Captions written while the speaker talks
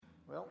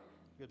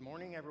Good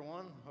morning,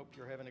 everyone. Hope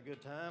you're having a good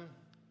time.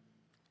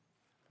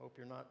 Hope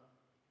you're not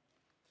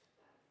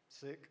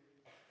sick.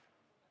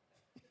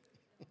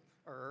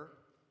 I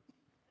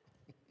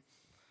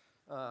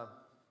got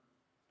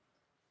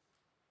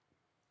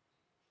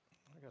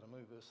to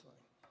move this thing.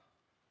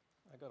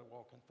 I got to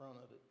walk in front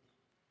of it.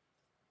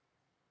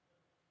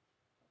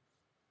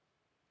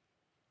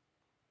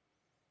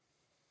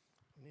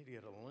 I need to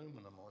get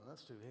aluminum on.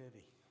 That's too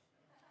heavy.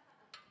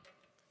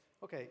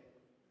 Okay,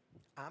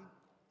 I'm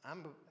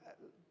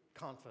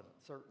confident,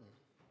 certain,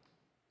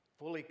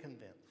 fully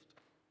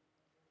convinced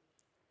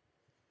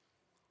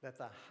that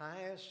the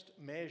highest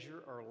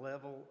measure or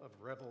level of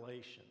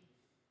revelation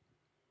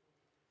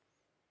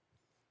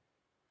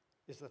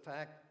is the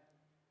fact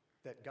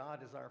that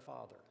God is our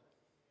Father.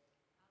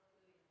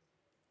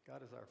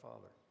 God is our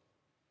Father.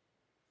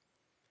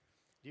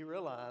 Do you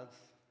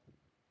realize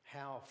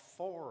how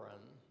foreign,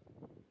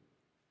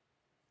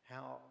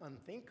 how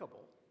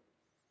unthinkable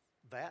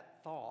that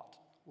thought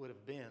would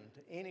have been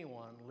to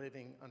anyone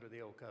living under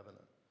the Old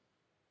Covenant?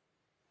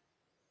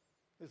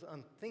 It was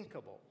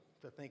unthinkable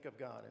to think of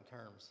God in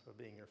terms of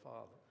being your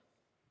Father.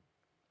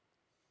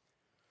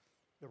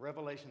 The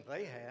revelation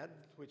they had,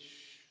 which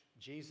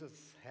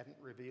Jesus hadn't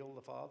revealed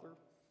the Father,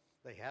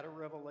 they had a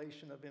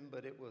revelation of Him,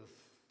 but it was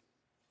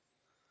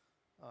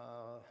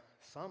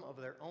some of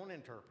their own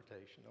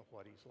interpretation of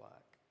what He's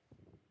like.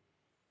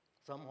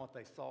 Some what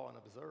they saw and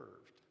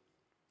observed,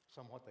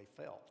 some what they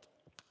felt.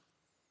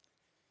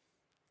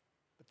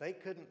 But they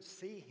couldn't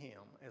see Him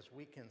as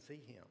we can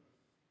see Him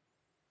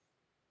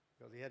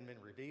because He hadn't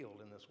been revealed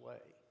in this way.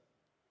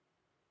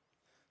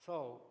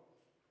 So,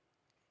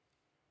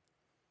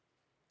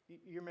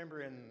 you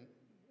remember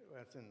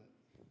that's in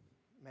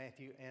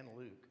Matthew and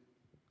Luke,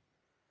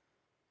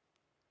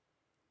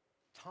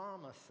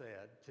 Thomas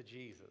said to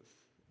Jesus,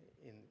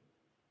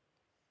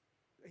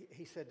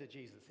 he said to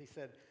Jesus, he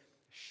said,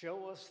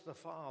 "Show us the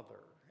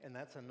Father, and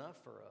that's enough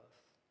for us."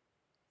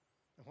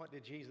 And what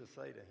did Jesus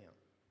say to him?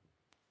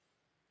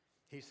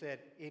 He said,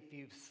 "If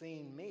you've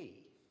seen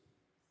me,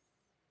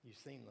 you've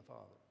seen the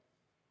Father.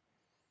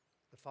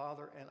 The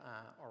Father and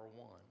I are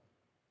one."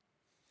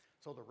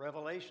 So the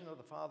revelation of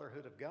the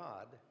fatherhood of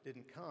God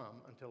didn't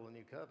come until the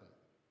New Covenant.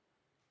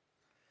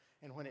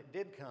 And when it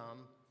did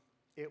come,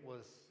 it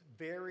was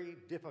very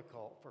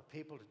difficult for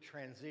people to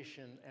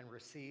transition and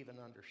receive and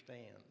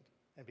understand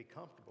and be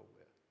comfortable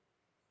with.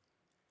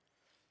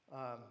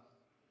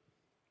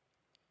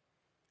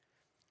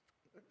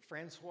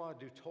 Francois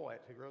du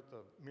Toit, who wrote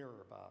the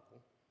Mirror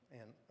Bible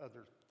and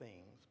other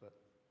things, but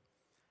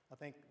I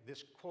think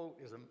this quote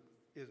is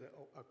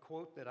a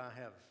quote that I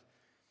have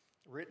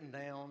written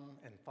down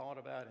and thought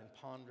about and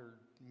pondered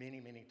many,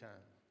 many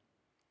times.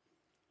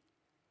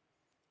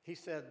 He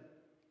said,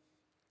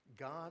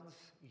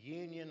 God's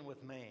union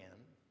with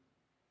man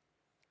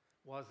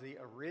was the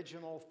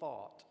original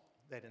thought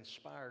that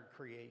inspired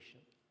creation.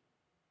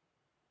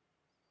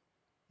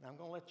 Now, I'm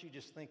going to let you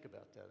just think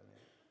about that a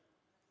minute.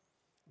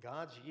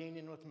 God's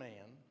union with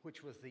man,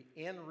 which was the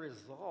end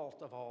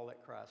result of all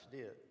that Christ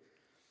did,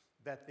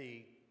 that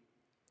the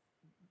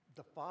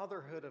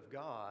fatherhood of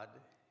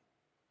God,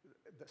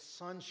 the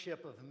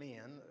sonship of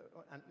men,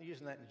 I'm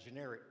using that in a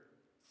generic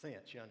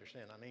sense, you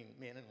understand? I mean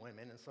men and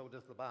women, and so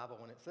does the Bible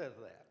when it says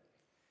that.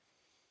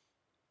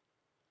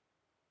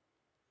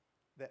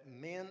 That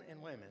men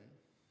and women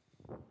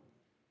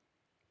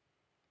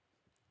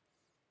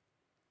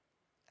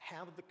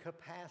have the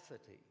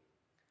capacity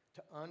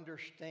to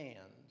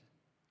understand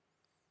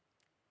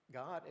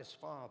God as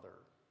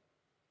Father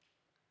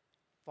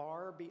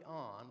far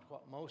beyond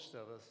what most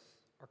of us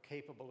are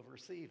capable of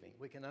receiving.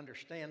 We can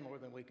understand more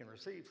than we can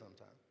receive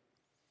sometimes.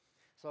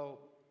 So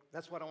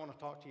that's what I want to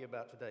talk to you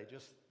about today,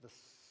 just the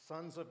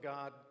sons of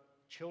God,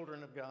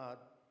 children of God,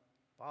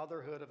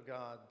 fatherhood of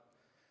God.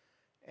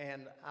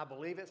 And I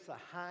believe it's the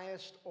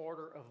highest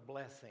order of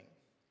blessing.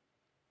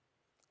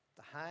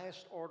 The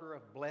highest order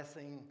of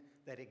blessing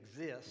that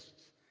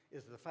exists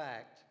is the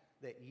fact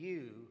that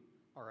you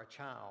are a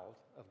child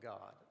of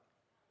God,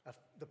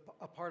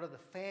 a part of the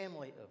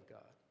family of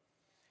God.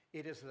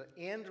 It is the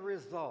end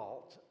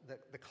result,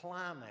 the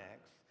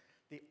climax,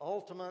 the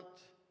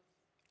ultimate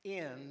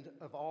end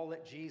of all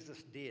that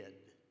Jesus did.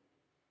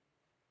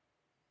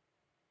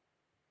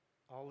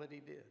 All that He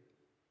did.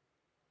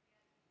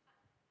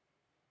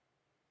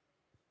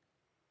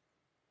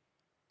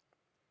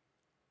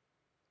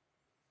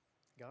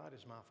 God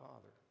is my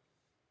Father.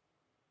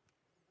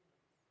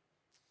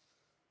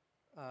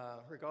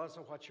 Regardless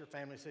of what your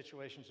family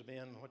situations have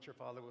been, what your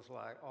father was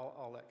like,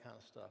 all that kind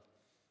of stuff.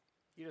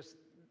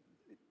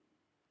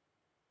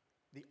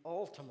 The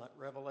ultimate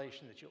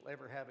revelation that you'll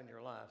ever have in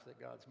your life is that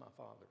God's my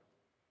Father.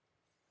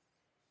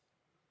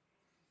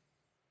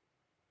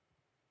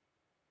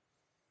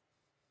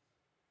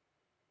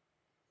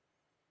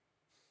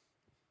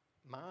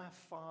 My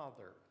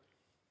Father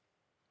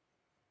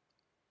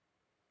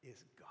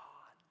is God.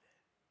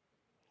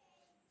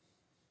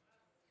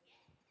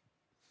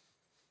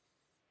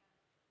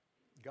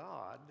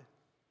 God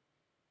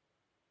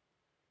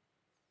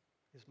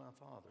is my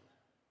Father.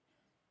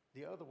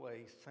 The other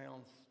way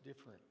sounds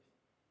different.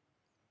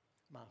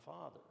 My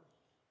Father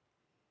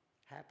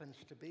happens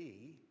to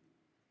be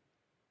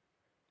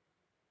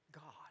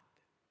God.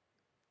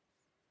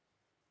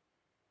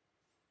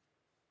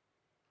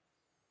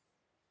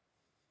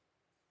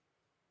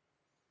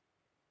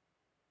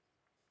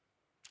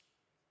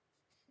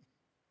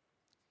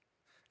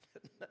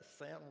 Doesn't that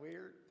sound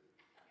weird?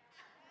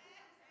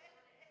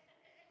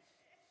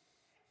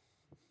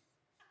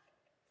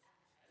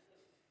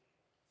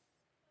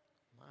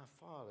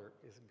 My Father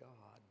is God.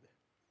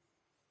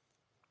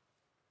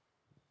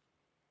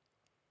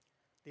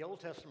 The Old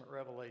Testament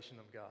revelation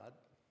of God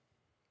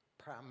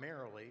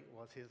primarily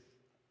was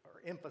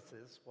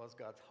emphasis was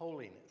God's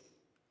holiness.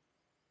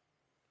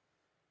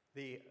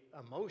 The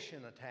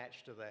emotion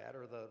attached to that,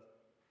 or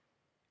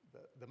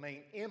the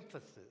main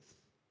emphasis,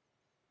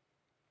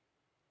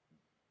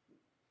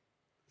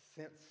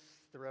 since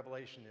the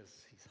revelation is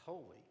He's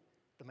holy,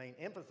 the main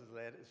emphasis of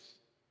that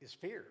is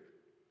fear.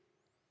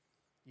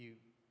 You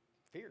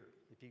fear.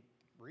 If you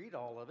read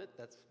all of it,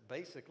 that's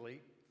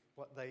basically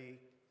the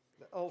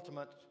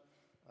ultimate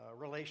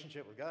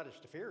relationship with God is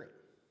to fear Him.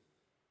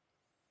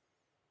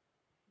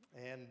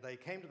 And they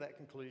came to that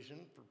conclusion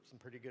for some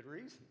pretty good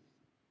reasons.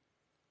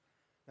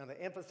 Now,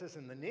 the emphasis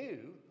in the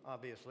new,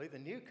 obviously, the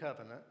new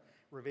covenant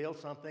reveals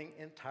something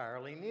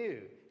entirely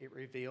new. It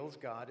reveals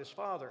God as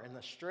Father. And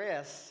the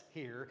stress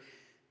here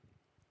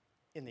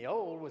in the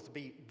old was to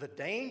be the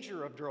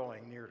danger of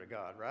drawing near to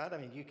God, right? I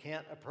mean, you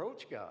can't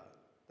approach God.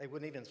 They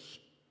wouldn't even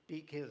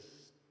speak His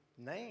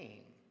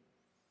name.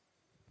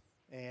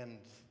 And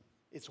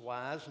it's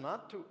wise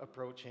not to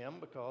approach Him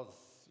because,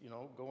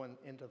 going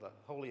into the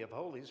Holy of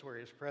Holies where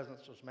His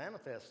presence was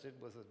manifested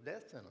was a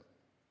death sentence.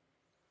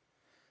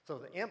 So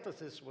the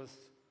emphasis was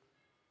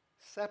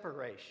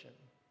separation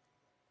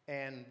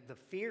and the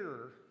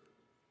fear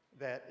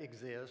that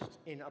exists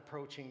in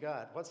approaching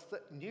God. What's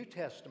the New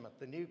Testament,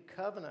 the New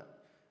Covenant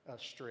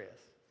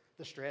stress?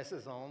 The stress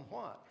is on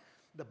what?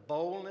 The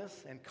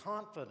boldness and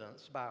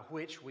confidence by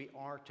which we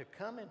are to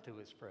come into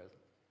His presence.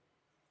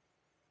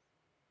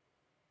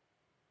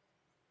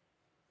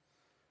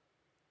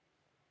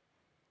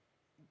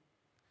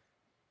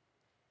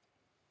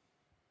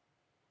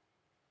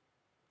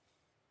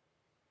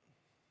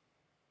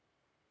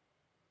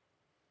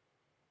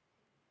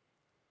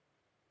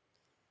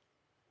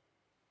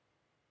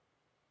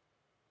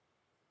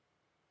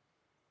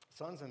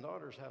 Sons and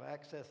daughters have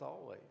access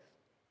always.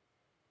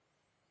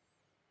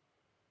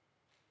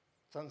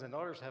 Sons and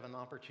daughters have an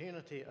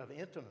opportunity of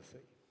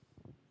intimacy,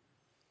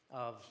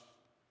 of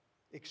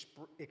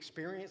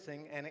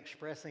experiencing and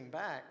expressing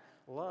back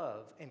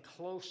love and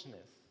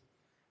closeness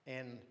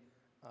and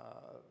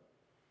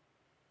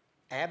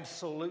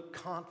absolute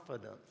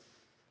confidence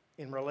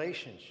in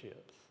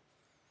relationships.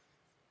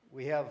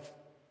 We have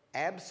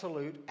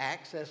absolute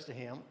access to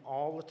Him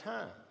all the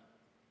time.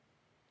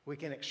 We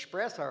can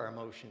express our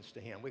emotions to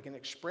Him. We can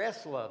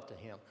express love to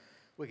Him.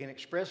 We can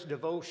express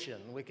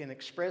devotion. We can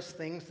express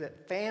things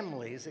that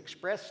families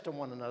express to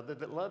one another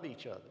that love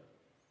each other.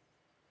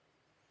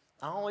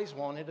 I always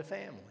wanted a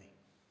family.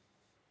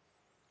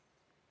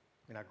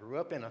 I mean, I grew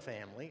up in a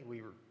family.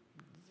 We were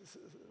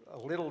a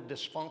little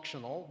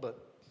dysfunctional,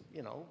 but,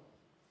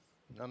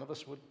 none of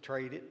us would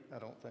trade it, I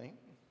don't think.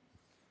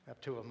 I have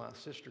two of my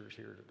sisters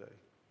here today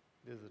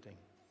visiting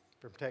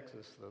from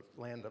Texas, the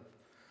land of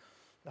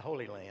the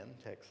Holy Land,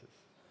 Texas.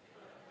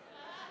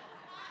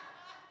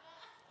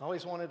 I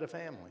always wanted a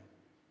family.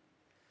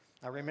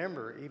 I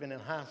remember even in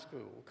high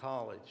school,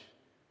 college,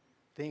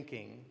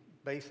 thinking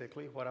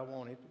basically what I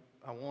wanted.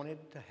 I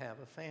wanted to have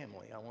a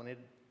family. I wanted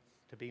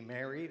to be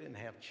married and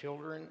have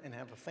children and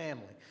have a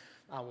family.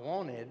 I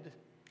wanted,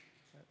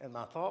 and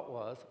my thought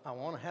was, I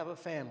want to have a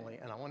family,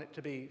 and I want it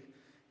to be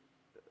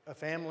a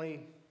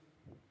family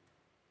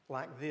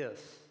like this,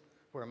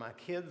 where my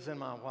kids and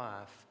my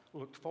wife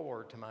looked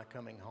forward to my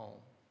coming home.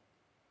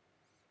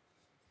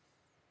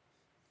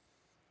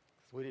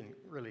 We didn't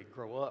really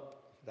grow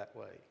up that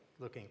way,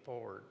 looking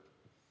forward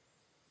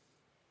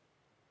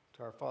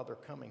to our Father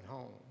coming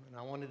home. And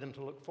I wanted them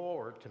to look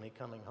forward to me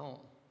coming home.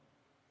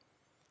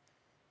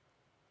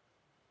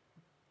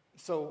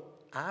 So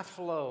I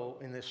flow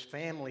in this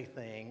family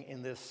thing,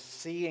 in this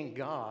seeing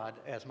God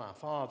as my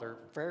Father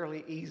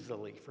fairly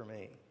easily for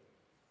me.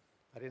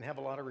 I didn't have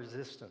a lot of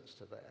resistance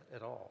to that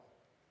at all.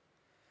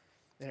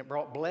 And it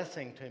brought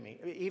blessing to me.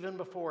 Even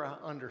before I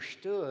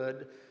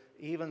understood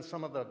even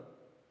some of the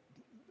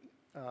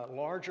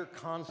larger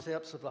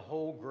concepts of the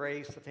whole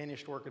grace, the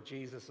finished work of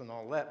Jesus and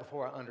all that,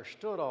 before I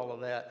understood all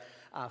of that,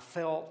 I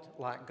felt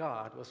like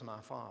God was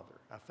my Father.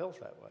 I felt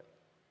that way,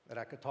 that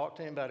I could talk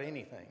to Him about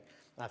anything.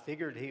 I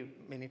figured He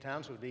many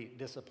times would be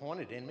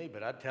disappointed in me,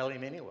 but I'd tell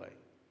Him anyway.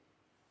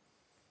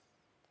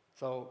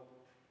 So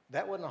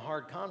that wasn't a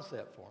hard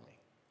concept for me.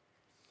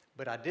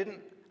 But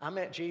I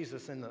met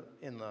Jesus in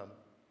the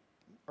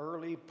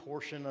early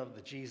portion of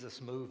the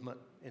Jesus movement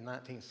in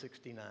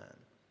 1969.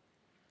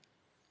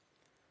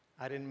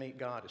 I didn't meet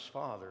God as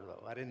Father,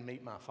 though. I didn't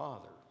meet my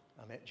Father.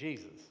 I met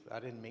Jesus. I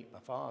didn't meet my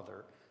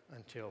Father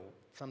until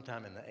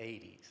sometime in the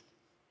 80s.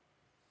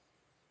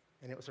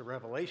 And it was a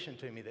revelation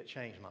to me that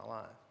changed my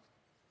life.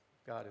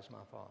 God is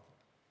my Father.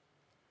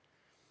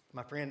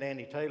 My friend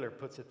Andy Taylor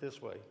puts it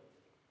this way.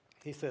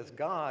 He says,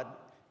 God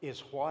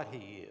is what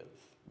He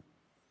is.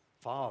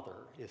 Father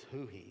is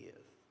who He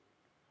is.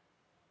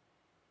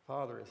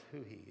 Father is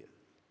who He is.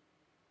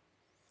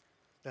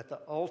 That the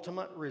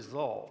ultimate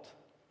result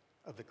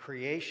of the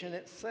creation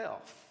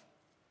itself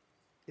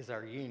is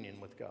our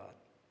union with God,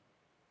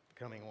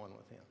 becoming one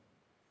with Him.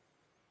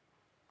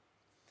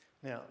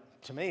 Now,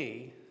 to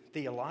me,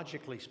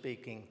 theologically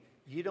speaking,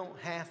 you don't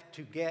have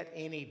to get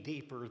any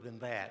deeper than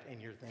that in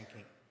your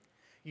thinking.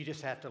 You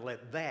just have to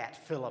let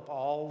that fill up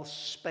all the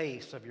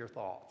space of your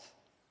thoughts.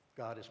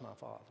 God is my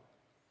Father.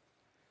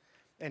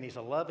 And He's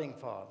a loving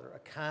Father, a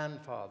kind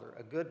Father,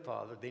 a good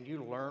Father. Then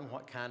you learn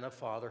what kind of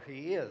Father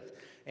He is.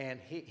 And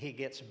He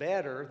gets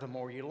better the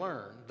more you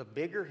learn. The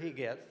bigger He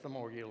gets, the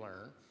more you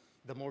learn.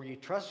 The more you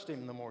trust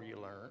Him, the more you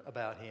learn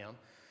about Him.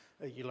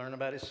 You learn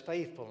about His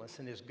faithfulness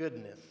and His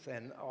goodness.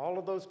 And all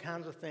of those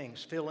kinds of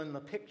things fill in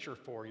the picture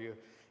for you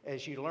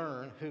as you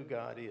learn who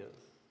God is.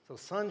 So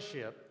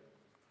sonship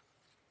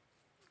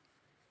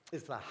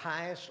is the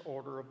highest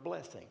order of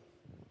blessing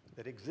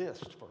that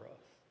exists for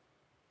us.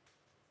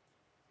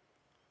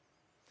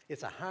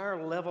 It's a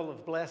higher level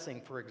of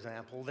blessing, for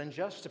example, than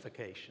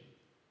justification.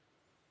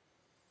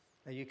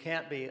 Now, you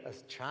can't be a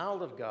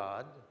child of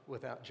God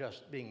without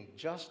just being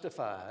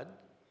justified,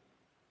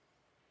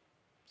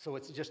 so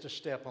it's just a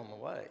step on the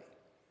way.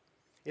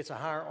 It's a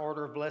higher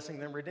order of blessing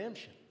than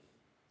redemption.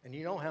 And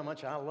you know how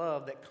much I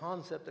love that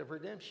concept of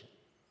redemption.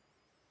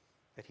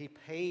 That He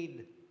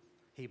paid,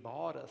 He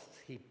bought us,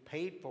 He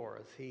paid for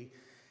us,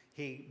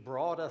 He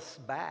brought us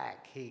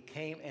back, He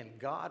came and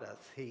got us,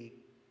 He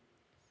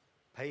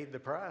paid the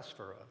price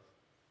for us.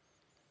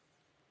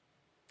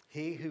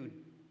 He who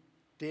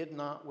did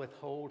not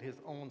withhold His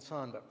own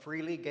Son, but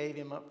freely gave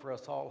Him up for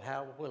us all,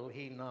 how will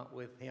He not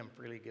with Him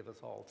freely give us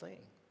all things?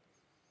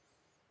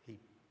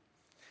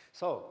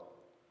 So,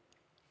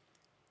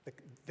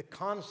 the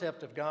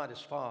concept of God as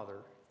Father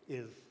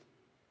is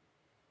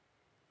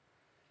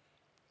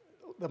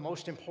the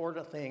most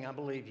important thing I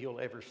believe you'll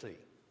ever see.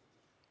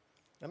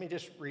 Let me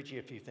just read you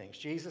a few things.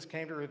 Jesus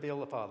came to reveal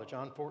the Father.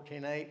 John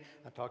 14:8,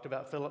 I talked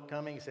about Philip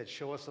coming. He said,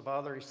 show us the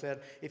Father. He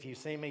said, if you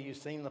see me, you've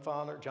seen the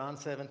Father. John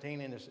 17,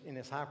 in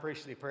his high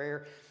priestly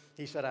prayer,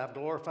 He said, I've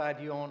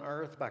glorified you on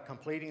earth by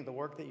completing the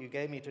work that you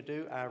gave me to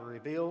do. I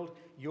revealed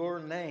your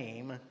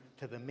name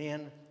to the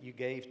men you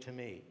gave to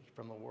me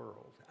from the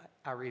world.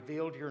 I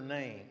revealed your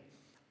name.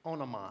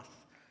 Onomos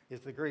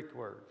is the Greek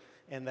word.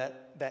 And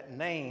that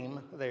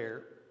name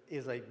there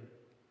is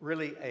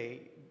really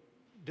a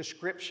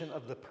description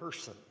of the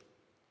person.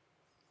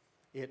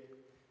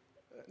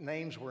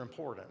 Names were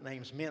important.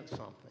 Names meant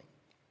something.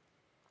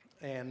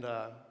 And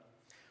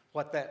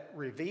what that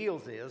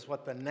reveals is,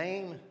 what the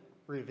name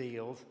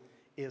reveals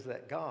is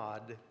that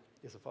God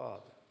is a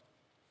Father.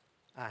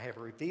 I have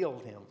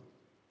revealed Him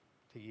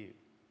to you.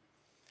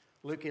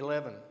 Luke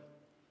 11,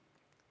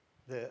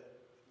 the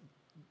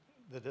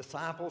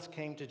disciples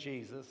came to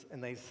Jesus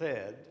and they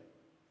said,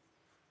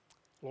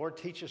 Lord,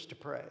 teach us to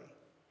pray.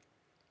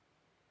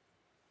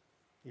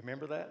 You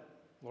remember that?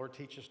 Lord,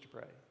 teach us to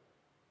pray.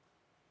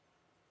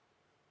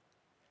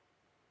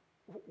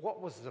 What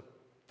was the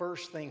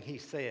first thing He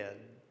said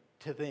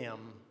to them?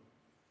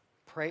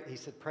 Pray. He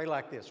said, pray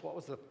like this. What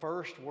was the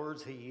first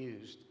words He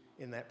used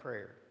in that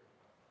prayer?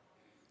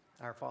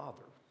 Our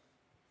Father,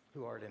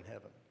 who art in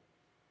heaven.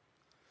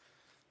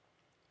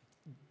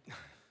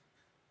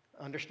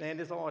 Understand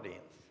His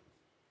audience.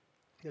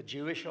 The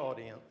Jewish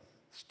audience,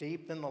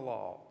 steeped in the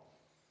law,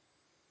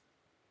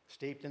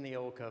 steeped in the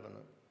Old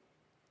Covenant.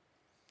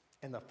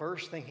 And the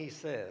first thing He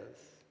says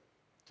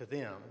to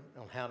them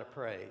on how to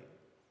pray,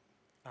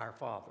 our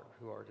Father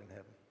who art in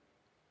heaven.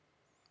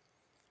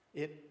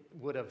 It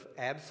would have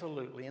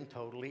absolutely and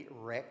totally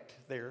wrecked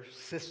their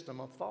system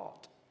of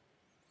thought.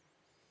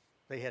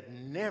 They had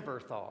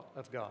never thought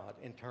of God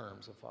in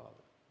terms of Father.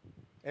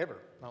 Ever.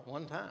 Not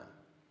one time.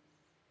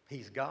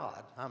 He's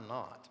God. I'm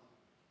not.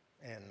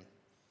 And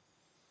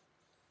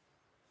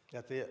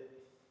that's it.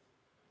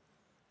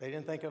 They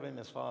didn't think of Him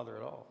as Father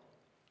at all.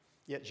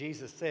 Yet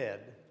Jesus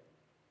said,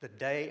 the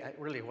day,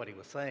 really what He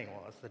was saying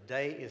was, the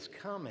day is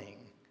coming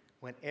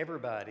when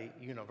everybody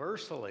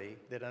universally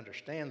that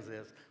understands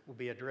this will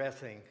be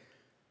addressing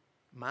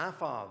my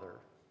Father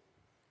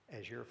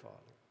as your Father.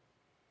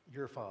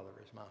 Your Father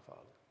is my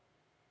Father.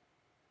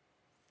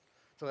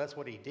 So that's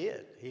what He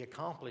did. He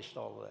accomplished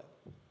all of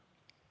that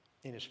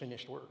in His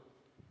finished work.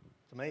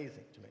 It's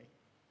amazing to me.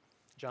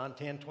 John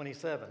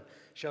 10:27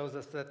 shows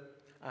us that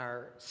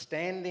our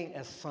standing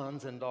as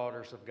sons and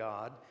daughters of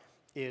God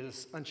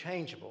is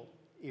unchangeable,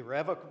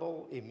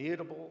 irrevocable,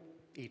 immutable,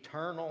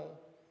 eternal,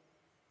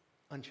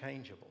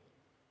 unchangeable.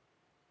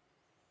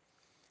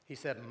 He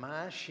said,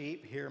 my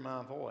sheep hear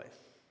my voice,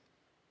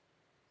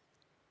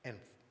 and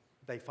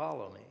they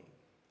follow me,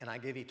 and I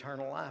give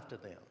eternal life to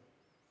them,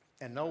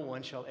 and no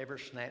one shall ever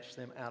snatch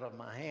them out of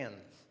my hands.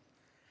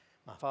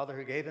 My Father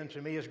who gave them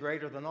to me is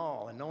greater than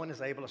all, and no one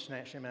is able to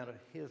snatch them out of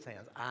his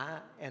hands. I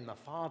and the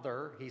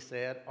Father, he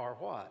said, are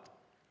what?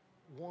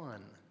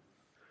 One.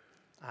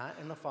 I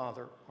and the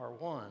Father are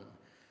one,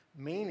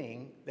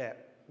 meaning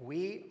that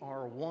we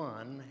are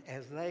one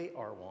as they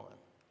are one.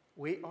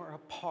 We are a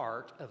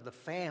part of the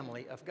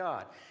family of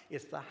God.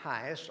 It's the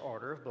highest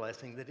order of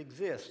blessing that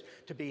exists,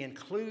 to be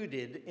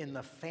included in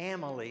the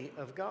family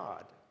of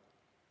God.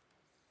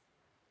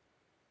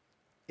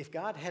 If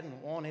God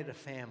hadn't wanted a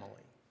family,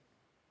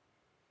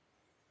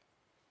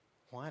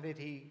 why did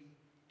he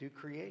do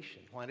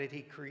creation? Why did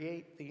he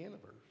create the universe?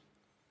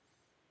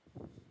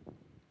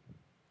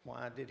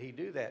 Why did he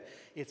do that?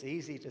 It's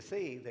easy to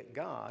see that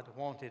God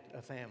wanted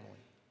a family.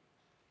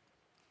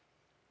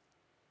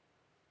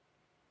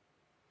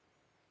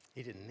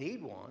 He didn't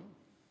need one.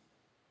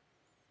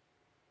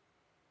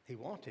 He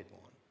wanted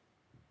one.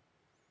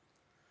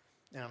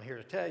 Now I'm here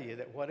to tell you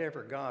that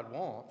whatever God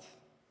wants,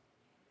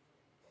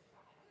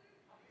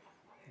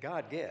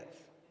 God gets.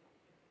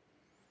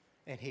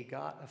 And he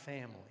got a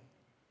family.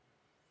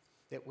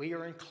 That we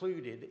are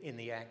included in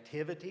the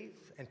activities,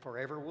 and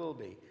forever will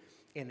be,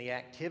 in the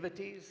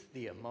activities,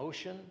 the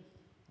emotion,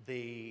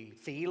 the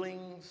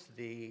feelings,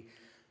 the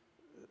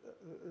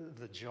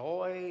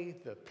joy,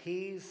 the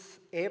peace,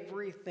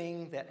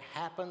 everything that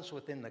happens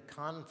within the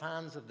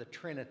confines of the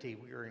Trinity,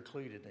 we are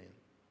included in.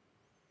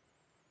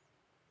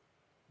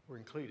 We're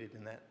included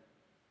in that.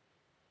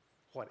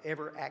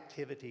 Whatever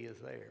activity is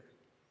there,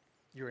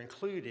 you're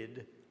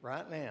included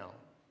right now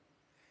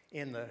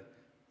in the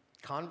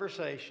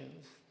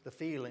conversations, the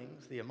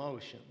feelings, the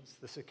emotions,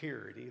 the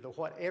security, the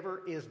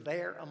whatever is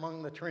there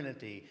among the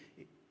Trinity,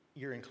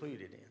 you're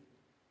included in.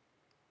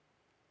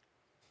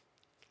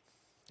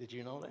 Did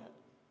you know that?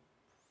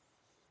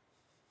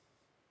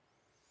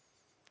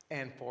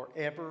 And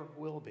forever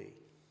will be.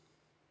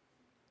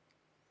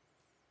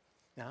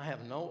 Now, I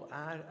have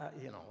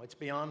it's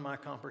beyond my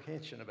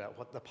comprehension about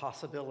what the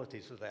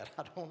possibilities of that.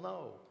 I don't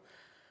know.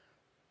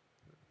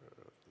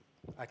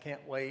 I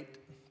can't wait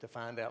to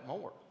find out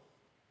more.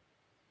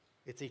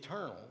 It's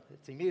eternal,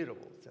 it's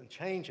immutable, it's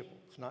unchangeable.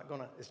 It's not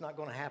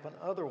going to happen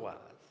otherwise.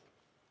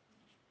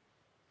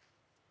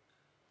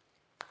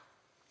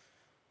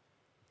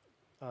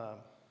 I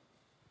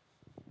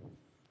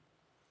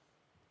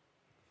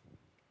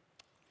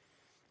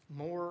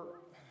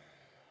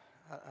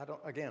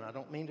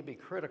don't mean to be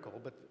critical,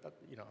 but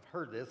I've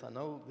heard this. I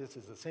know this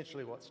is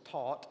essentially what's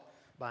taught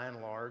by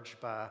and large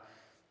by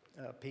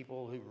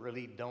people who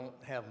really don't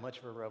have much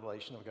of a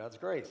revelation of God's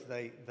grace.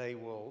 They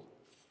will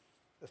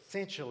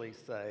essentially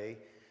say,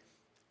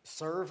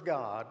 serve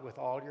God with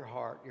all your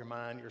heart, your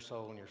mind, your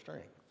soul, and your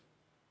strength.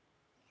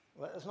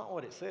 Well, that's not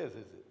what it says,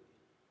 is it?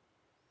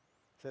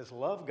 It says,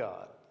 love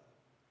God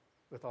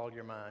with all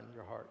your mind,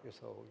 your heart, your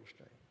soul, your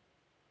strength.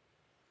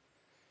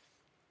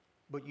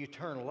 But you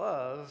turn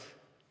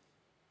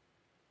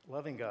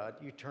loving God,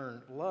 you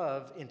turn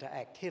love into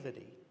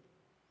activity.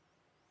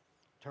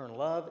 Turn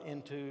love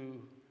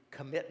into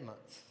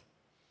commitments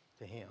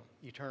to Him.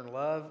 You turn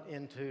love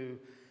into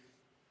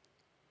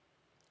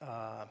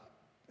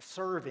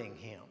serving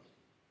Him,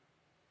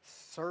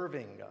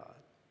 serving God.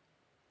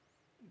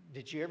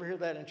 Did you ever hear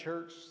that in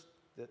church,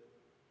 that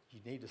you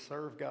need to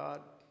serve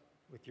God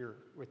with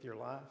your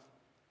life?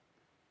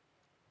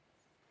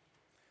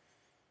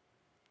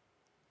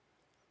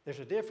 There's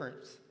a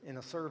difference in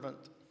a servant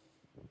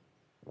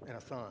and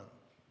a son,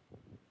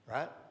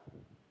 right?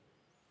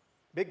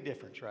 Big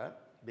difference, right?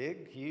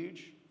 Big,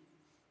 huge,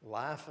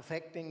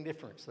 life-affecting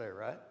difference there,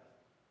 right?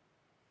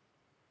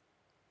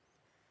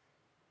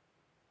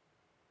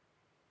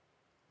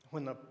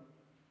 When the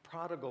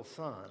prodigal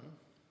son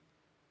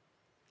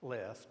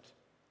left,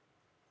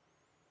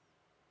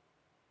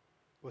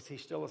 was he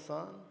still a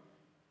son?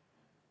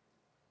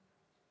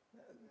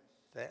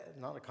 That's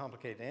not a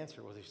complicated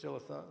answer. Was he still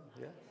a son?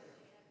 Yeah.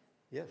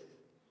 Yes,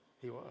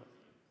 he was.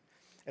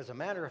 As a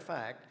matter of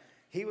fact,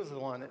 he was the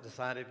one that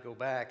decided to go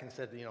back and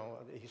said,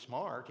 he's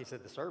smart. He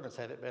said, the servants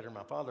have it better in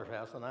my father's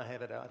house than I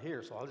have it out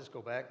here, so I'll just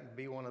go back and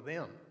be one of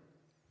them.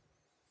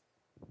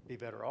 Be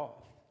better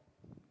off.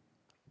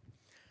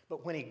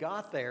 But when he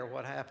got there,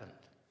 what happened?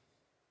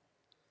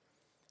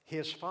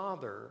 His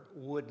father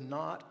would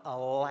not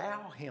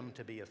allow him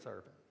to be a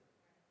servant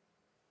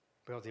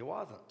because he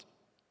wasn't.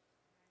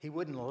 He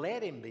wouldn't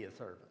let him be a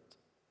servant.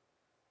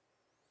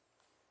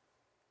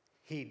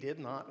 He did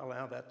not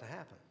allow that to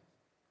happen.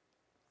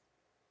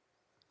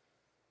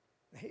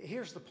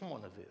 Here's the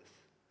point of this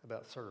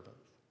about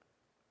servants.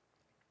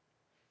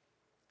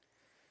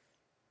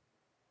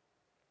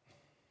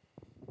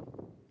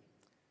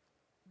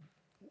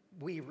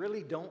 We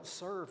really don't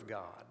serve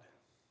God.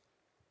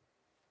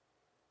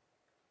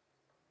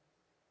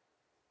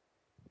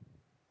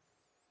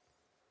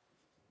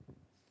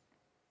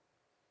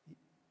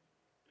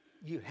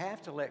 You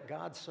have to let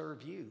God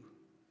serve you.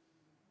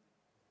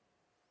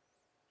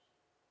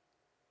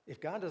 If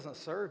God doesn't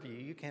serve you,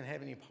 you can't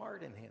have any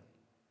part in Him.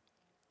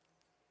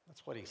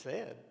 That's what He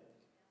said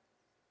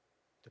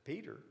to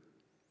Peter.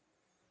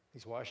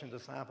 He's washing the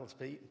disciples'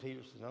 feet, and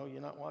Peter says, no,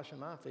 you're not washing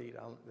my feet.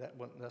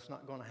 That's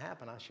not going to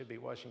happen. I should be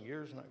washing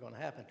yours. It's not going to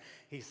happen.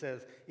 He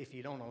says, if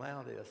you don't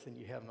allow this, then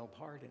you have no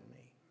part in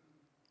me.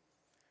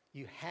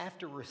 You have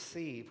to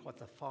receive what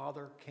the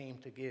Father came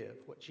to give,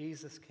 what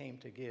Jesus came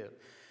to give.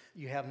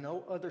 You have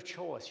no other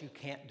choice. You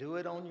can't do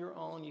it on your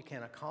own. You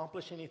can't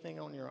accomplish anything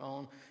on your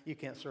own. You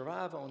can't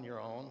survive on your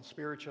own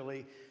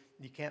spiritually.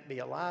 You can't be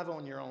alive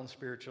on your own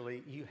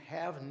spiritually. You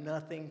have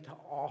nothing to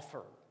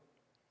offer.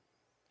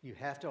 You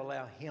have to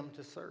allow Him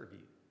to serve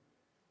you.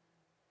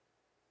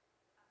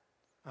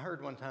 I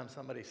heard one time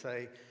somebody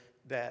say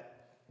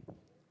that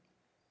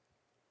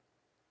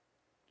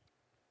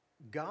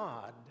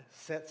God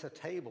sets a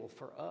table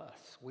for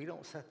us. We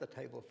don't set the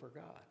table for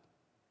God.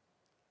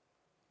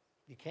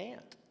 You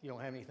can't. You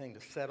don't have anything to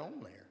set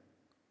on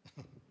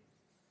there.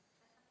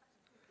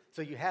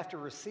 So you have to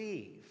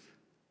receive.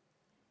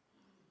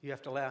 You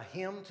have to allow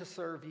Him to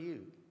serve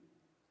you.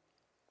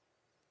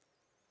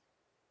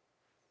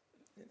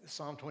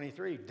 Psalm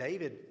 23,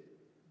 David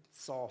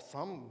saw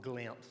some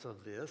glimpse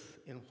of this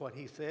in what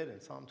he said in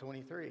Psalm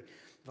 23.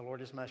 The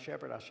Lord is my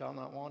shepherd, I shall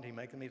not want. He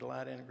maketh me to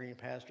lie down in green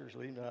pastures,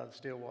 leading me out of the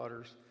still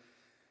waters.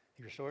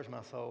 He restores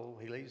my soul.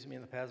 He leads me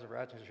in the paths of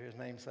righteousness for His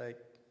name's sake.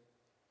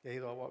 Yea,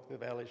 though I walk through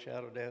the valley of the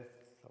shadow of death,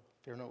 I'll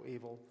fear no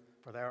evil,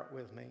 for thou art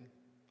with me.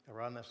 Thy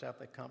rod and thy staff,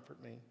 they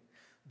comfort me.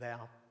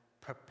 Thou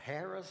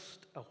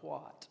preparest a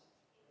what?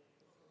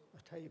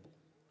 A table.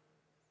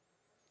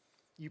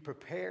 You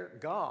prepare,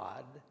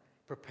 God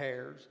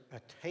prepares a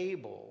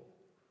table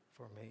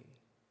for me.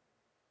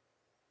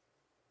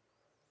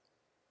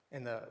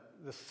 And the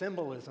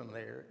symbolism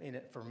there in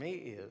it for me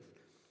is,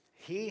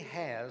 He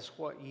has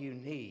what you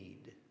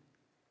need.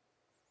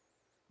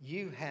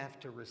 You have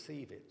to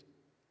receive it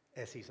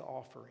as He's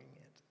offering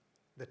it.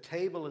 The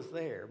table is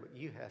there, but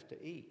you have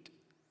to eat.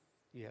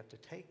 You have to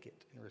take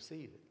it and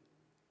receive it.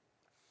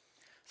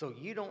 So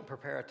you don't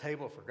prepare a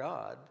table for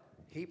God.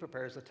 He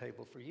prepares a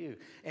table for you.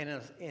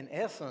 And in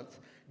essence,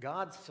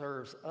 God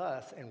serves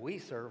us and we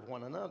serve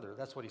one another.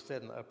 That's what He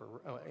said in the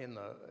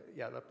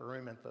upper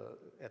room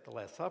at the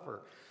Last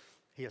Supper.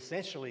 He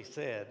essentially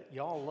said,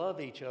 y'all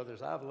love each other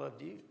as I've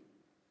loved you.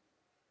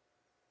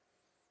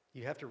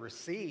 You have to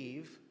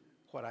receive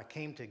what I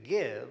came to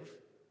give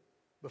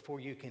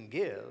before you can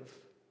give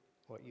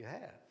what you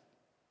have.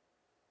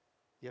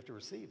 You have to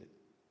receive it.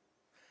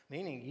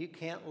 Meaning you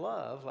can't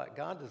love like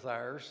God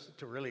desires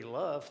to really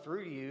love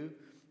through you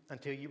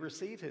until you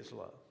receive His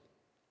love.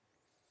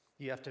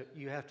 You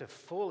have to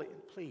fully,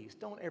 please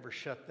don't ever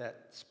shut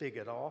that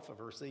spigot off of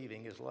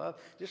receiving His love.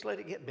 Just let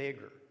it get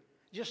bigger.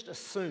 Just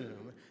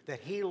assume that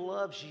He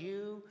loves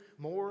you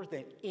more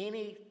than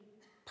any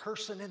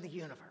person in the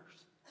universe.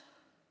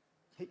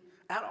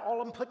 Out of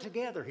all of them put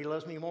together, He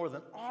loves me more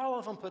than all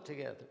of them put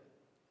together.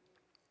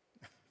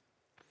 But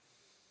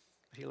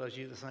He loves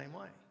you the same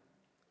way.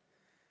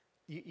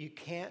 You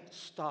can't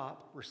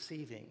stop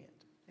receiving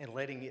it and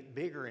letting it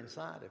bigger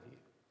inside of you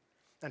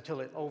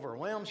until it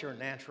overwhelms your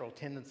natural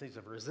tendencies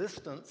of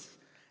resistance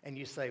and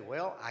you say,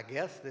 well, I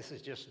guess this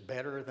is just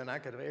better than I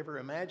could have ever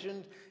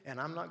imagined and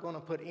I'm not going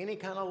to put any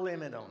kind of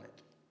limit on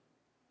it.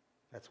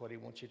 That's what He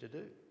wants you to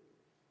do.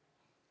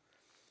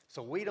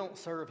 So we don't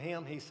serve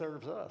Him, He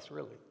serves us,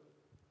 really.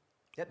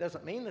 That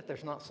doesn't mean that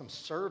there's not some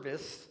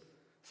service,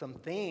 some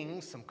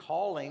things, some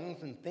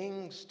callings and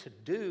things to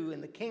do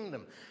in the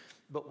kingdom.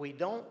 But we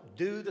don't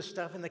do the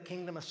stuff in the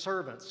kingdom as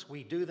servants.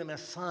 We do them as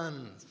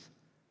sons.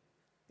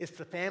 It's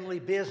the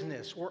family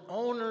business. We're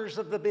owners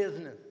of the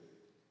business. Amen.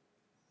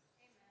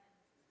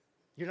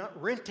 You're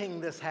not renting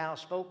this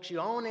house, folks. You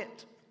own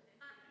it.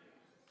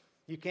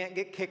 You can't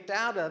get kicked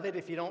out of it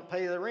if you don't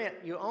pay the rent.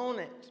 You own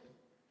it.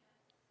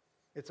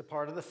 It's a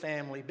part of the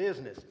family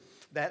business.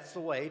 That's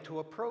the way to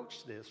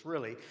approach this,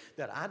 really,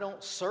 that I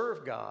don't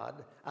serve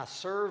God. I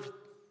serve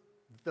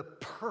the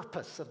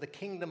purpose of the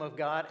kingdom of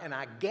God, and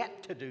I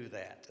get to do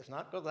that. It's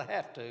not because I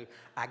have to.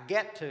 I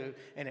get to,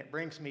 and it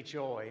brings me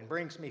joy, and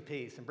brings me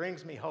peace, and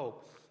brings me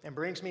hope, and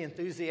brings me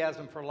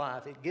enthusiasm for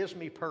life. It gives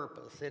me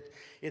purpose.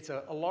 It's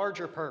a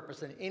larger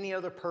purpose than any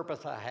other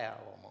purpose I have,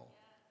 almost.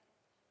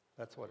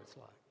 That's what it's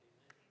like.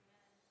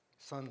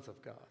 Sons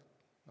of God,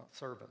 not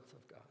servants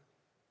of God.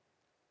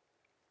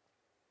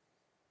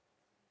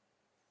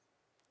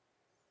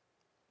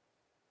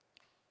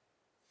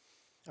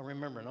 I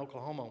remember in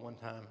Oklahoma one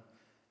time,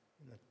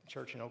 in the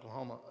church in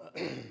Oklahoma,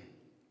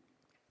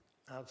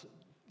 I was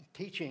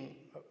teaching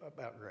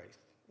about grace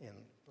in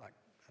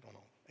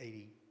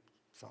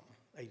 80-something,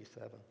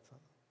 87, something.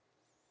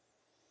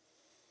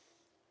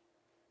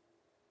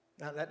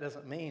 Now, that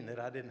doesn't mean that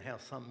I didn't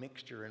have some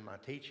mixture in my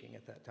teaching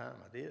at that time.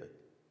 I did.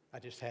 I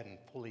just hadn't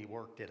fully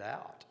worked it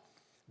out.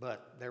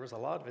 But there was a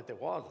lot of it that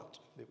wasn't.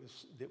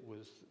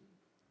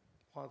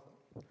 Wasn't.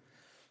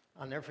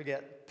 I'll never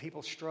forget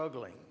people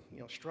struggling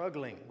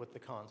with the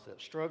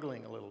concept,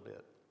 struggling a little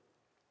bit.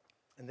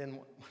 And then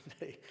one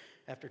day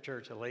after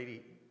church, a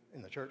lady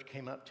in the church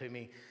came up to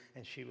me,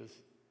 and she was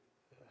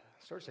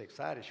sort of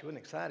excited. She wasn't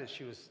excited.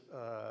 She was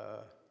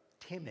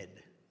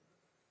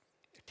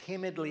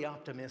timidly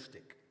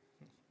optimistic.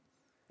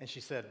 And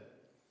she said,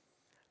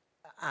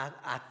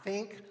 I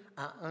think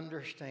I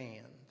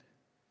understand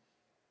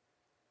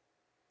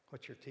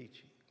what you're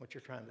teaching, what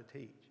you're trying to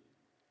teach.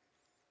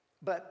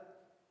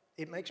 But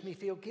it makes me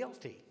feel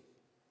guilty.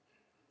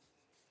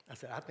 I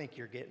said, I think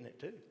you're getting it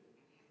too.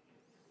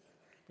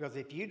 Because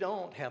if you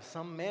don't have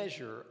some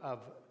measure of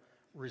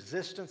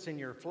resistance in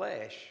your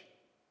flesh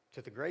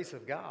to the grace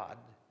of God,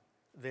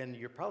 then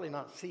you're probably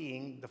not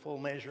seeing the full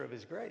measure of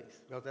His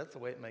grace. Because that's the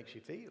way it makes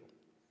you feel.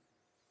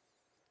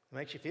 It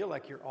makes you feel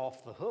like you're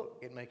off the hook.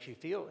 It makes you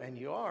feel, and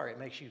you are, it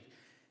makes you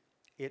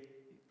feel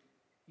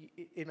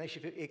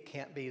it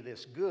can't be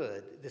this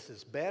good. This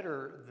is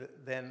better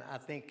than I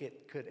think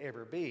it could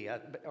ever be,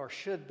 or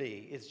should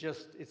be.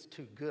 It's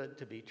too good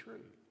to be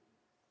true.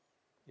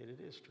 Yet it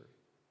is true.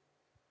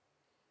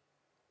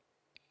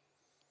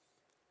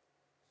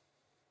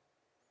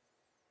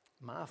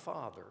 My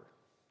Father,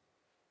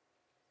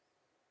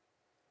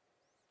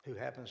 who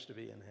happens to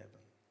be in heaven.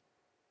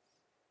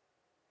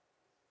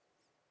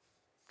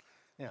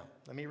 Now,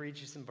 let me read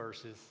you some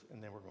verses,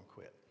 and then we're going to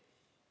quit.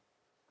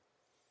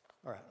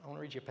 All right, I want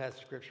to read you a passage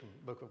of Scripture from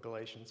the book of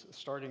Galatians,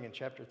 starting in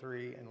chapter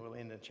 3, and we'll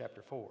end in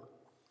chapter 4,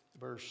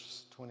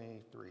 verse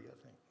 23, I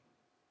think.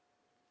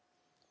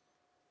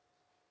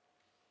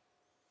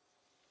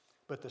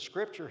 But the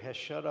Scripture has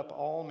shut up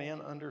all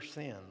men under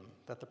sin,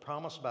 that the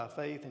promise by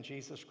faith in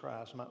Jesus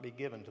Christ might be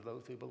given to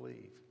those who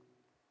believe.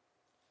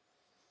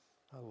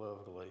 I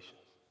love Galatians.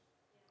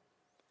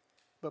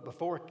 But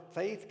before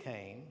faith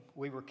came,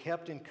 we were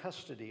kept in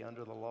custody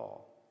under the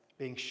law,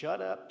 being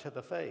shut up to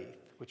the faith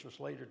which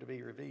was later to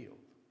be revealed.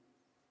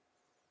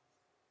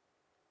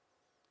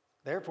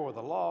 Therefore,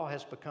 the law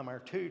has become our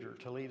tutor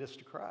to lead us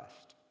to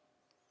Christ,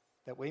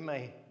 that we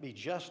may be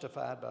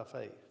justified by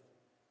faith.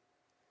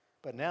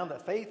 But now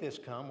that faith has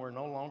come, we're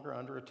no longer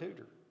under a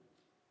tutor.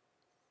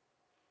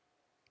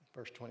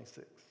 Verse 26.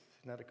 Isn't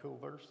that a cool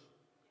verse?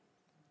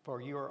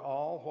 For you are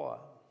all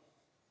what?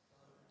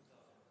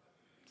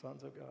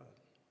 Sons of God.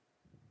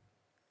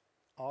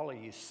 All of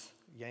you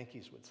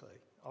Yankees would say.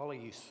 All of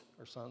you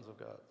are sons of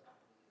God.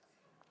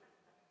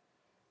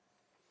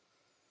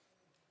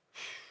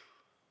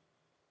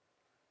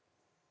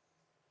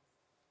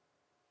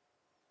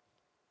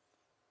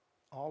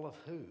 All of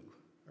who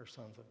are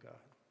sons of God?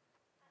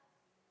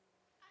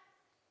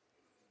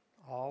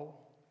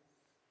 All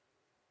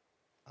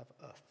of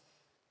us.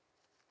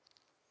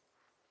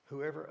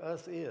 Whoever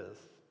us is,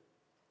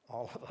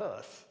 all of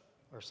us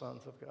are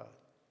sons of God.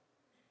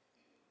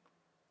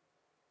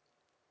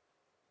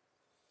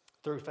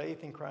 Through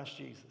faith in Christ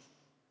Jesus.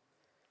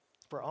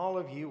 For all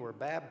of you were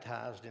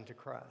baptized into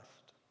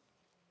Christ,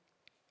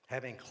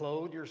 having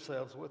clothed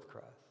yourselves with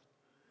Christ.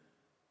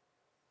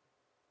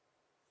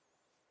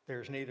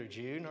 There's neither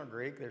Jew nor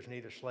Greek, there's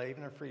neither slave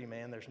nor free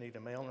man, there's neither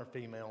male nor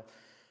female,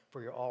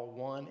 for you're all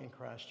one in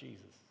Christ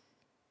Jesus.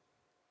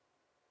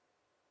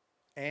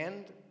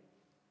 And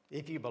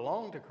if you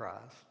belong to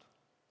Christ,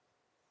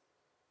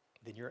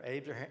 then you're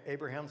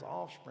Abraham's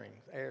offspring,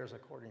 heirs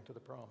according to the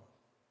promise.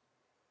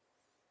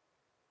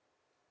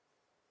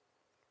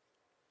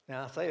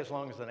 Now, I say as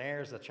long as an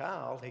heir is a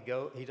child,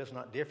 he does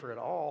not differ at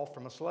all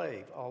from a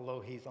slave,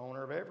 although he's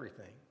owner of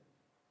everything.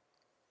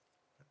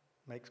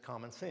 Makes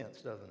common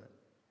sense, doesn't it?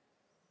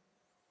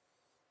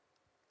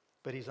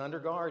 But he's under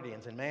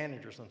guardians and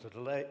managers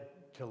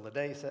until the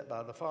day set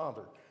by the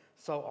Father.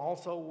 So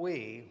also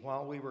we,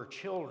 while we were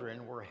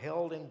children, were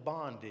held in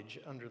bondage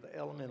under the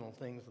elemental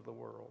things of the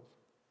world.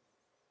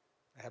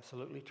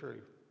 Absolutely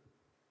true.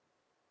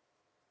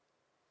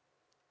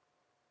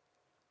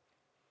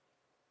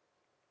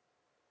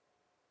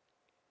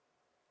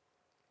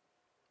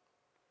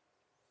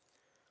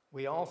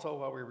 We also,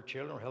 while we were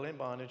children, were held in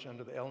bondage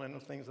under the elemental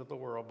things of the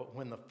world. But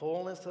when the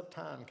fullness of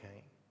time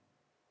came,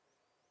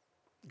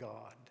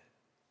 God.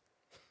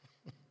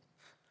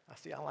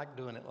 I like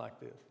doing it like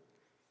this.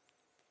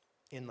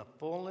 In the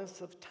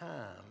fullness of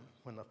time,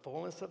 when the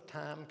fullness of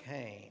time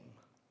came,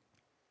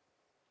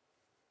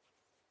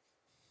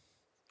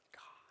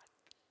 God.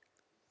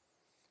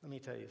 Let me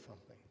tell you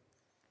something.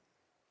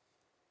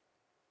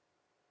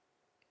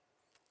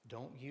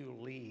 Don't you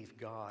leave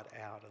God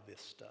out of this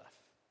stuff.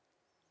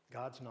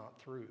 God's not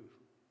through.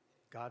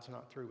 God's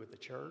not through with the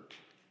church.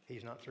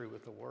 He's not through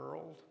with the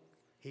world.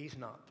 He's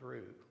not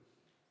through.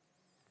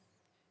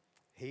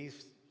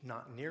 He's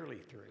not nearly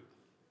through.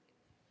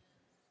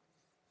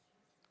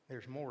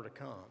 There's more to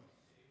come.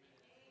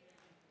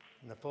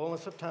 In the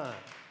fullness of time.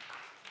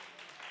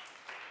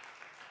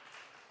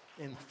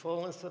 In the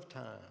fullness of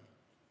time.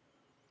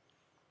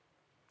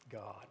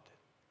 God.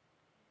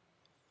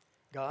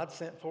 God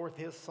sent forth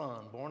his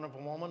Son, born of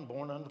a woman,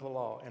 born under the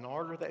law, in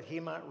order that he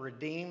might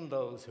redeem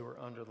those who are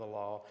under the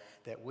law,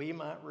 that we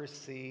might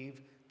receive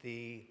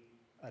the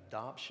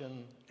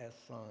adoption as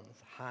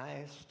sons,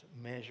 highest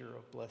measure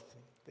of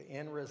blessing, the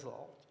end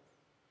result,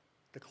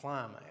 the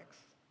climax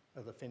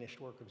of the finished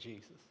work of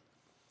Jesus.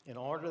 In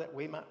order that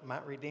we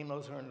might redeem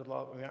those who are under the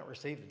law, we might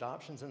receive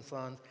adoptions as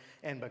sons,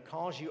 and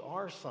because you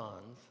are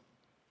sons,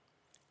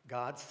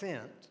 God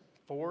sent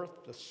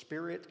forth the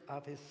Spirit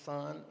of his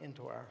Son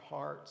into our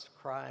hearts,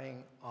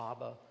 crying,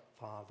 Abba,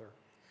 Father.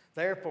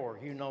 Therefore,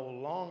 you're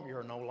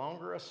no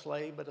longer a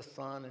slave but a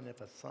son, and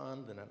if a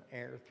son, then an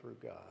heir through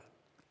God.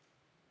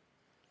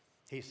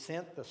 He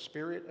sent the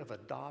Spirit of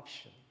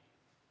adoption.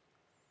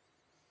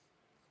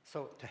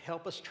 So to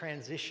help us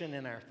transition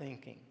in our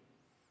thinking,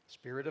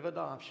 Spirit of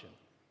adoption,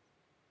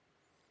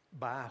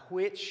 by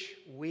which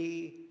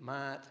we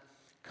might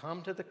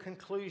come to the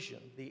conclusion,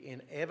 the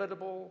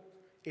inevitable,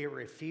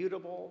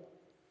 irrefutable,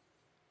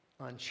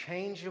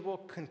 unchangeable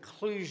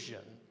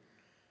conclusion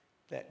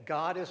that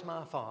God is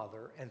my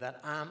Father and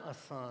that I'm a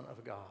son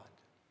of God.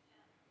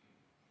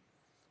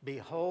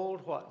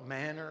 Behold, what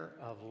manner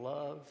of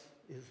love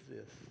is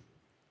this,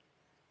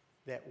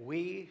 that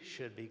we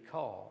should be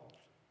called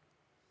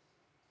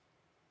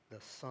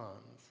the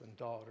sons and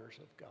daughters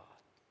of God.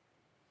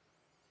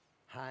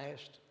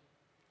 Highest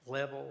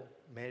level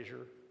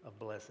measure of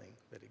blessing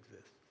that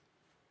exists.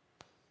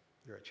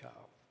 You're a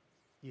child.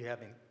 You have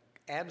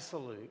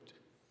absolute,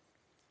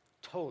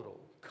 total,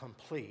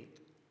 complete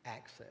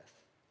access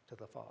to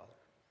the Father.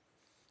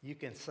 You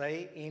can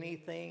say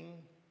anything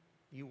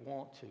you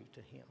want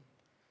to him.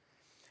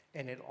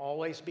 And it'll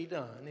always be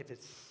done, if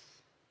it's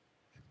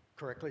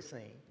correctly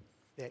seen,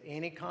 that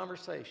any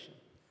conversation,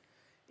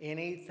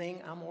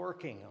 anything I'm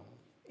working on,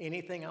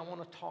 anything I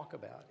want to talk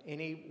about,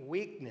 any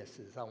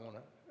weaknesses I want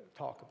to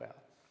talk about,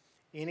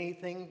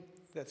 anything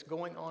that's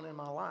going on in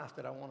my life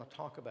that I want to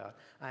talk about,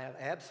 I have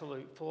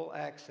absolute full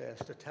access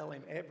to tell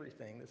him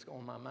everything that's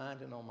on my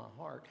mind and on my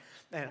heart.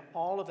 And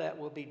all of that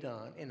will be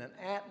done in an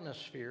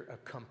atmosphere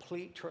of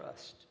complete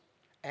trust,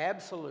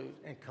 absolute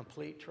and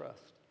complete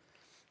trust.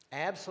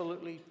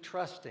 Absolutely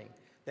trusting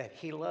that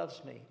he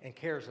loves me and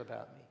cares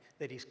about me,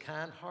 that he's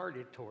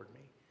kind-hearted toward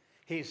me.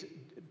 He's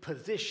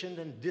positioned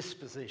and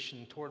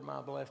dispositioned toward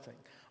my blessing.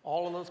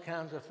 All of those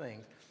kinds of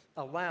things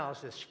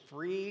allows this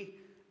free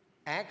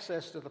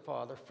access to the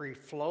Father, free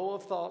flow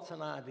of thoughts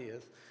and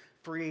ideas,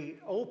 free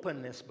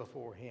openness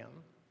before him,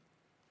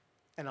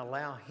 and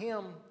allow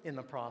him in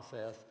the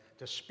process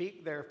to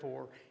speak,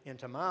 therefore,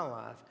 into my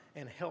life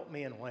and help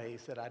me in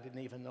ways that I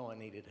didn't even know I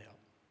needed help.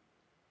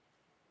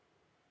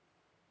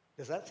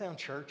 Does that sound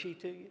churchy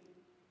to you?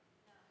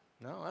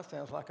 No, that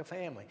sounds like a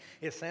family.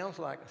 It sounds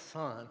like a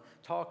son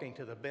talking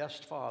to the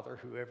best father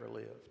who ever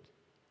lived.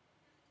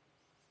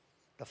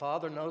 The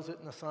Father knows it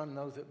and the Son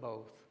knows it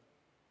both.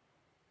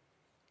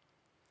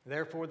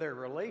 Therefore, their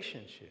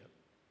relationship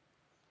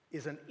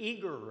is an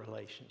eager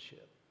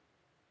relationship.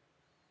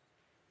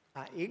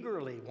 I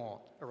eagerly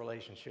want a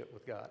relationship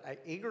with God. I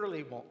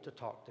eagerly want to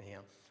talk to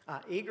him. I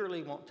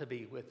eagerly want to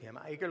be with him.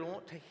 I eagerly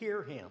want to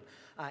hear him.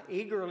 I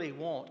eagerly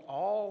want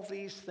all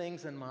these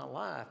things in my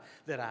life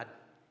that I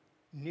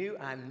knew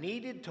I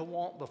needed to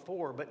want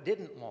before but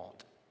didn't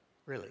want,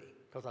 really,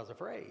 because I was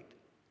afraid.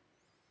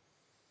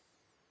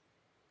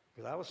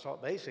 Because I was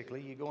taught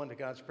basically you go into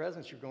God's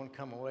presence, you're going to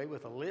come away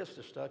with a list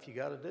of stuff you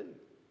got to do.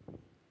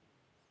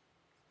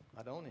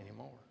 I don't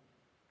anymore.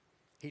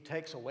 He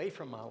takes away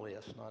from my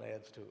list, not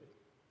adds to it,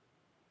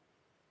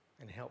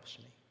 and helps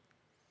me.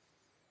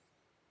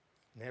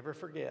 Never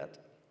forget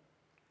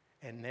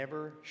and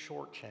never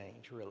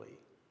shortchange, really,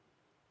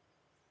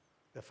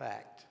 the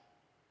fact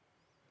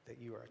that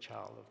you are a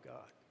child of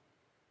God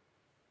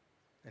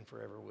and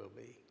forever will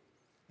be.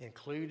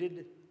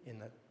 Included in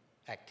the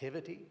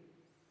activity,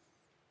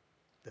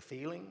 the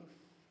feelings,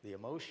 the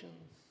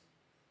emotions,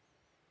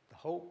 the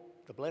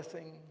hope, the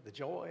blessing, the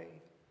joy,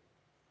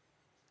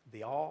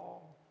 the awe,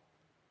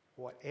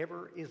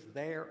 whatever is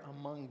there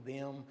among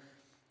them,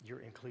 you're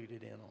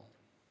included in on.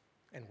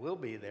 And will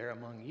be there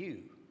among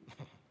you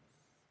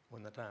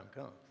when the time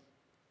comes.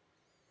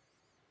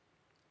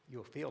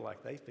 You'll feel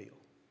like they feel.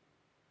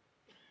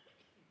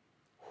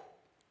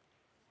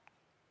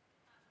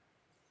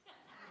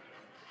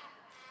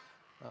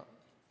 Now,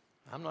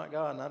 I'm not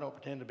God and I don't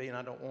pretend to be and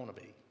I don't want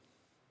to be.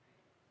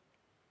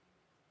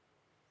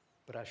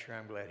 But I sure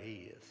am glad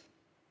he is.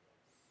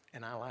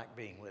 And I like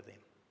being with him.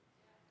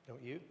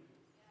 Don't you?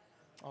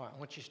 All right,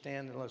 once you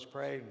stand and let's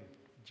pray. And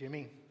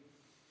Jimmy,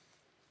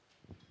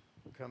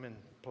 come and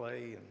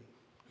play and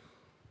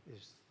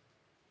is.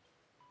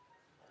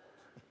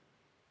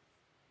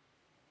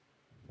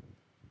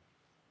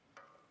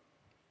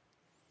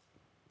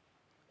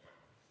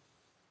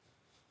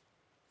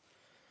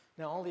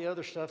 Now, all the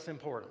other stuff's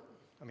important.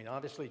 I mean,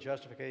 obviously,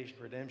 justification,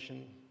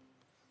 redemption,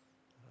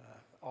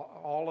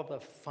 all of the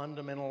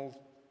fundamental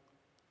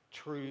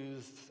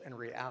truths and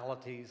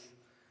realities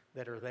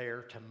that are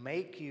there to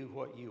make you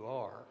what you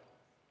are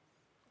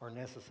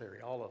necessary.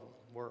 All of them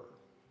were.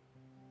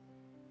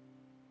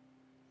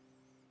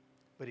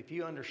 But if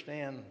you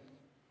understand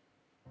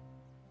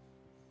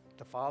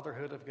the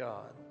fatherhood of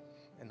God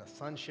and the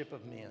sonship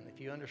of men, if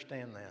you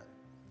understand that,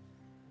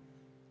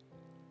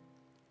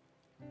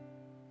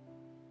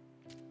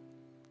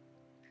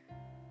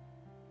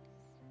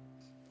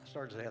 I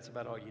started to say that's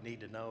about all you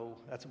need to know.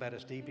 That's about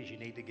as deep as you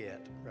need to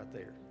get right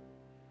there.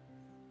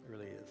 It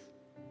really is.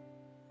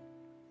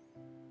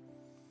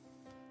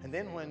 And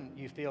then when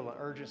you feel an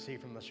urgency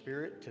from the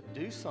Spirit to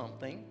do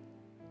something,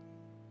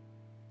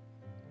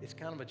 it's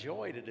kind of a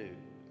joy to do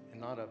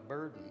and not a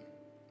burden.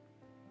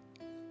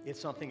 It's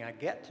something I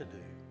get to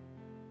do.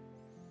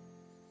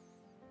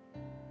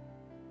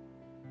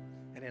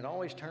 And it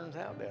always turns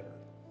out better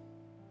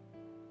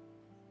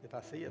if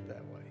I see it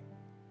that way.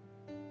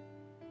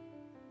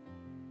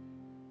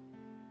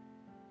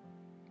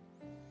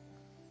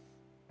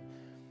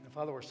 And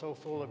Father, we're so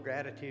full of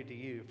gratitude to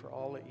you for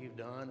all that you've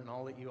done and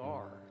all that you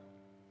are.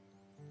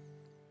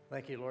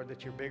 Thank you, Lord,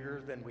 that you're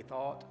bigger than we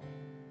thought.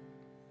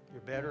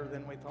 You're better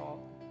than we thought.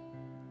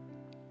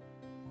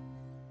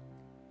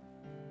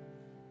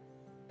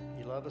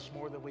 You love us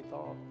more than we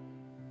thought.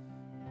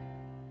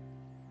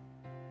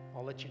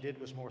 All that you did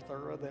was more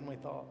thorough than we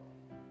thought.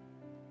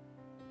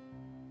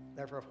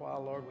 There for a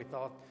while, Lord, we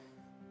thought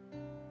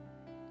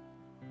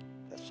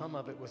that some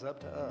of it was up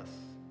to us.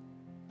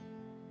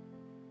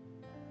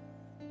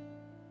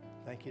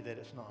 Thank you that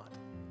it's not.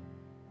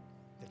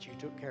 That you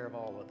took care of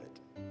all of it.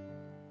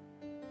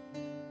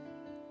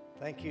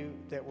 Thank you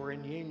that we're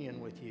in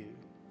union with you.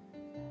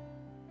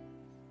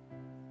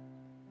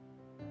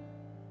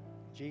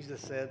 Jesus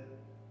said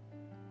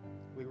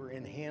we were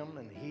in him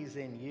and he's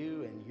in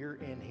you and you're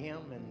in him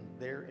and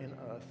they're in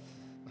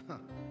us.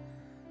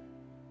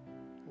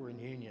 We're in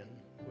union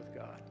with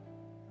God.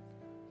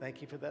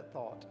 Thank you for that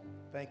thought.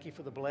 Thank you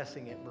for the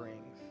blessing it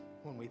brings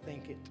when we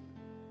think it.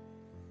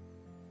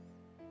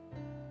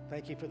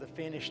 Thank you for the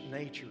finished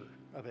nature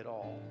of it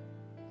all,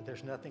 that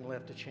there's nothing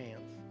left to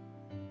chance.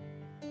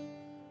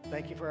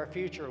 Thank you for our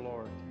future,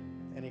 Lord,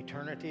 an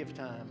eternity of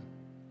time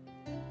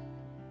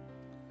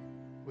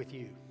with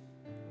you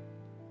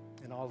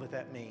and all that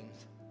that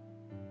means.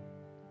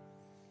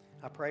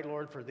 I pray,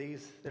 Lord, for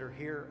these that are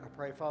here. I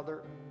pray,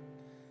 Father,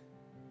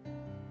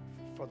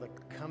 for the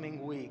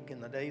coming week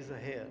and the days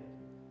ahead,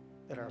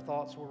 that our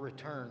thoughts will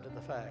return to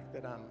the fact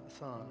that I'm a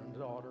son and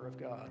daughter of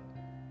God,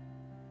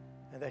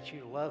 and that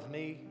you love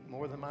me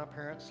more than my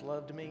parents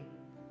loved me.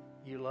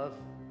 You love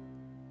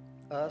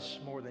us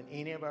more than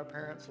any of our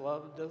parents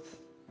loved us.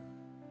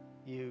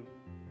 You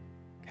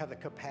have the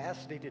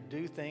capacity to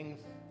do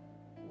things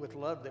with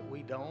love that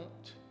we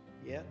don't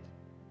yet.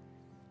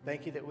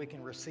 Thank you that we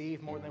can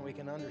receive more than we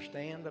can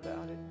understand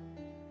about it.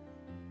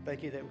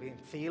 Thank you that we can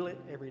feel it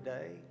every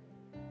day.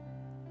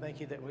 Thank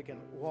you that we can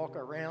walk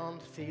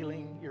around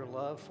feeling your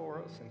love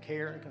for us and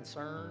care and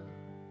concern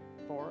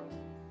for us.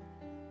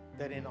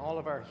 That in all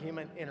of our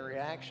human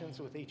interactions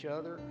with each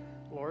other,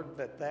 Lord,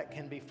 that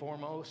can be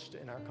foremost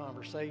in our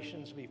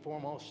conversations, be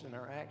foremost in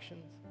our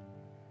actions.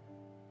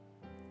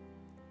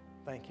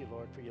 Thank you,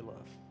 Lord, for your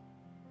love.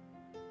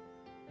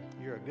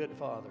 You're a good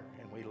Father,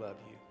 and we love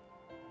you.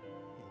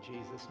 In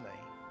Jesus'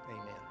 name,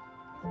 amen.